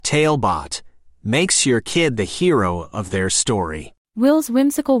Talebot makes your kid the hero of their story. Will's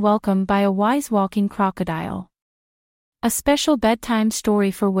whimsical welcome by a wise walking crocodile. A special bedtime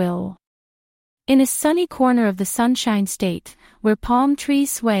story for Will. In a sunny corner of the Sunshine State, where palm trees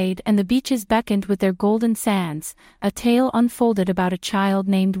swayed and the beaches beckoned with their golden sands, a tale unfolded about a child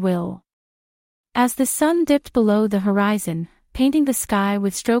named Will. As the sun dipped below the horizon, painting the sky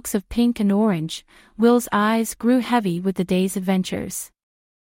with strokes of pink and orange, Will's eyes grew heavy with the day's adventures.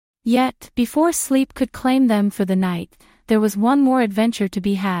 Yet, before sleep could claim them for the night, there was one more adventure to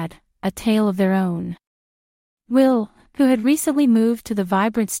be had, a tale of their own. Will, who had recently moved to the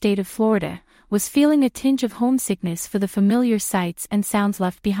vibrant state of Florida, was feeling a tinge of homesickness for the familiar sights and sounds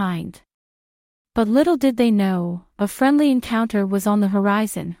left behind. But little did they know, a friendly encounter was on the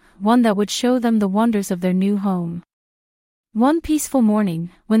horizon, one that would show them the wonders of their new home. One peaceful morning,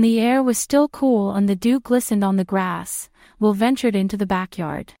 when the air was still cool and the dew glistened on the grass, Will ventured into the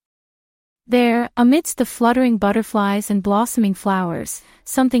backyard. There, amidst the fluttering butterflies and blossoming flowers,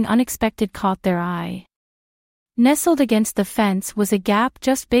 something unexpected caught their eye. Nestled against the fence was a gap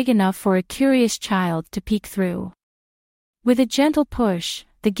just big enough for a curious child to peek through. With a gentle push,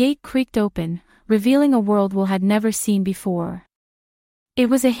 the gate creaked open, revealing a world Will had never seen before. It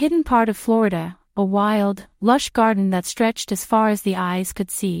was a hidden part of Florida, a wild, lush garden that stretched as far as the eyes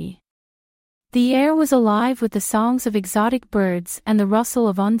could see. The air was alive with the songs of exotic birds and the rustle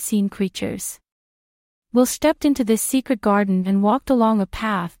of unseen creatures. Will stepped into this secret garden and walked along a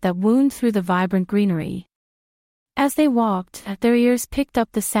path that wound through the vibrant greenery. As they walked, their ears picked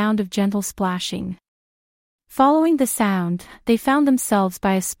up the sound of gentle splashing. Following the sound, they found themselves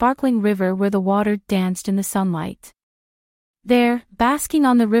by a sparkling river where the water danced in the sunlight. There, basking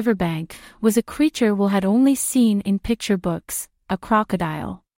on the riverbank, was a creature Will had only seen in picture books, a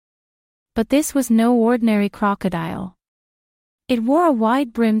crocodile. But this was no ordinary crocodile. It wore a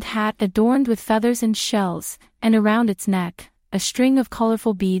wide-brimmed hat adorned with feathers and shells, and around its neck, a string of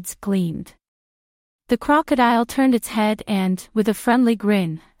colorful beads gleamed. The crocodile turned its head and, with a friendly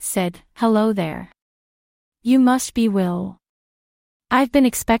grin, said, "Hello there. You must be Will. I've been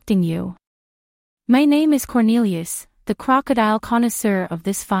expecting you. My name is Cornelius, the crocodile connoisseur of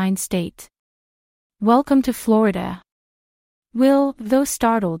this fine state. Welcome to Florida." Will, though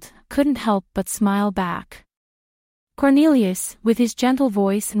startled, couldn't help but smile back. Cornelius, with his gentle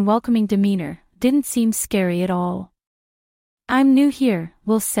voice and welcoming demeanor, didn't seem scary at all. "I'm new here,"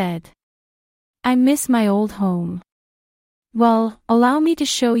 Will said. "I miss my old home." "Well, allow me to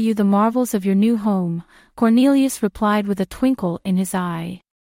show you the marvels of your new home," Cornelius replied with a twinkle in his eye.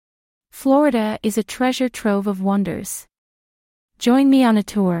 "Florida is a treasure trove of wonders. Join me on a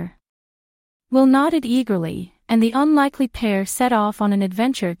tour." Will nodded eagerly, and the unlikely pair set off on an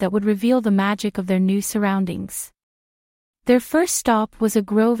adventure that would reveal the magic of their new surroundings. Their first stop was a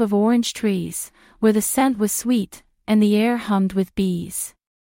grove of orange trees, where the scent was sweet, and the air hummed with bees.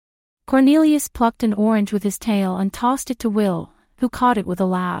 Cornelius plucked an orange with his tail and tossed it to Will, who caught it with a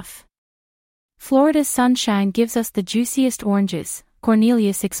laugh. "Florida's sunshine gives us the juiciest oranges,"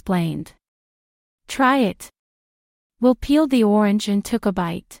 Cornelius explained. "Try it." Will peeled the orange and took a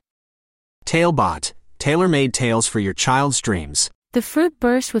bite. Talebot, tailor-made tales for your child's dreams. The fruit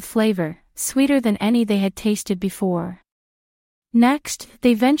burst with flavor, sweeter than any they had tasted before. Next,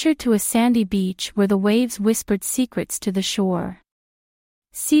 they ventured to a sandy beach where the waves whispered secrets to the shore.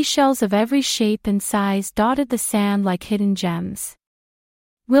 Seashells of every shape and size dotted the sand like hidden gems.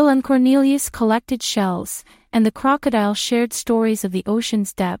 Will and Cornelius collected shells, and the crocodile shared stories of the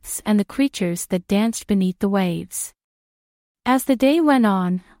ocean's depths and the creatures that danced beneath the waves. As the day went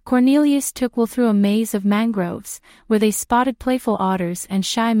on, Cornelius took Will through a maze of mangroves, where they spotted playful otters and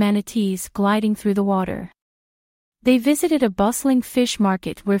shy manatees gliding through the water. They visited a bustling fish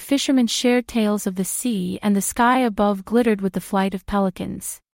market where fishermen shared tales of the sea and the sky above glittered with the flight of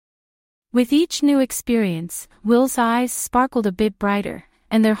pelicans. With each new experience, Will's eyes sparkled a bit brighter,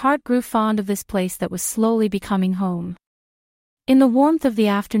 and their heart grew fond of this place that was slowly becoming home. In the warmth of the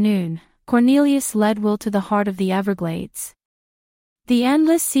afternoon, Cornelius led Will to the heart of the Everglades. The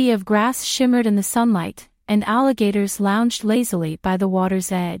endless sea of grass shimmered in the sunlight, and alligators lounged lazily by the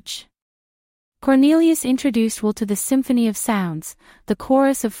water's edge. Cornelius introduced Will to the symphony of sounds, the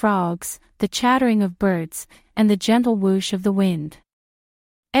chorus of frogs, the chattering of birds, and the gentle whoosh of the wind.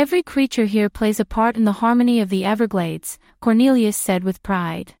 "Every creature here plays a part in the harmony of the Everglades," Cornelius said with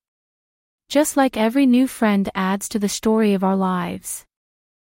pride. "Just like every new friend adds to the story of our lives."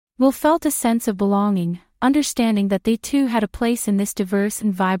 Will felt a sense of belonging, understanding that they too had a place in this diverse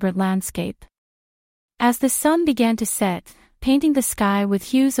and vibrant landscape. As the sun began to set, painting the sky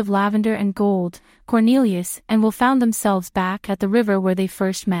with hues of lavender and gold. Cornelius and Will found themselves back at the river where they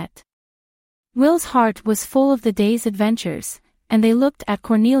first met. Will's heart was full of the day's adventures, and they looked at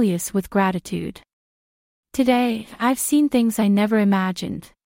Cornelius with gratitude. "Today, I've seen things I never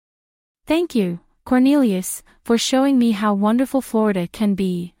imagined." "Thank you, Cornelius, for showing me how wonderful Florida can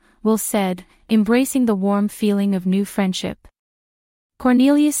be," Will said, embracing the warm feeling of new friendship.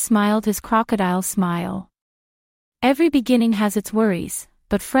 Cornelius smiled his crocodile smile. "Every beginning has its worries,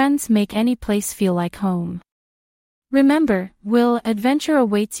 but friends make any place feel like home. Remember, Will, adventure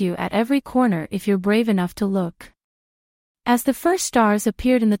awaits you at every corner if you're brave enough to look." As the first stars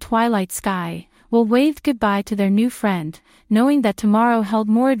appeared in the twilight sky, Will waved goodbye to their new friend, knowing that tomorrow held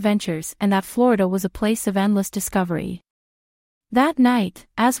more adventures and that Florida was a place of endless discovery. That night,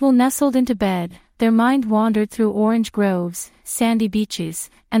 as Will nestled into bed, their mind wandered through orange groves, sandy beaches,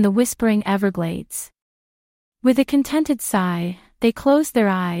 and the whispering Everglades. With a contented sigh, they closed their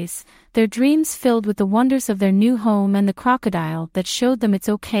eyes, their dreams filled with the wonders of their new home and the crocodile that showed them it's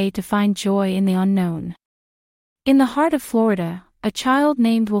okay to find joy in the unknown. In the heart of Florida, a child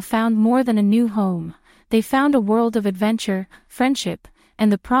named Will found more than a new home. They found a world of adventure, friendship,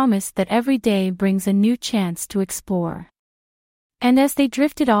 and the promise that every day brings a new chance to explore. And as they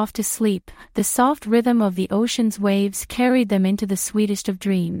drifted off to sleep, the soft rhythm of the ocean's waves carried them into the sweetest of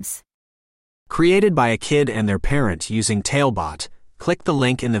dreams. Created by a kid and their parent using Talebot, click the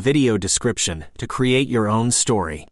link in the video description to create your own story.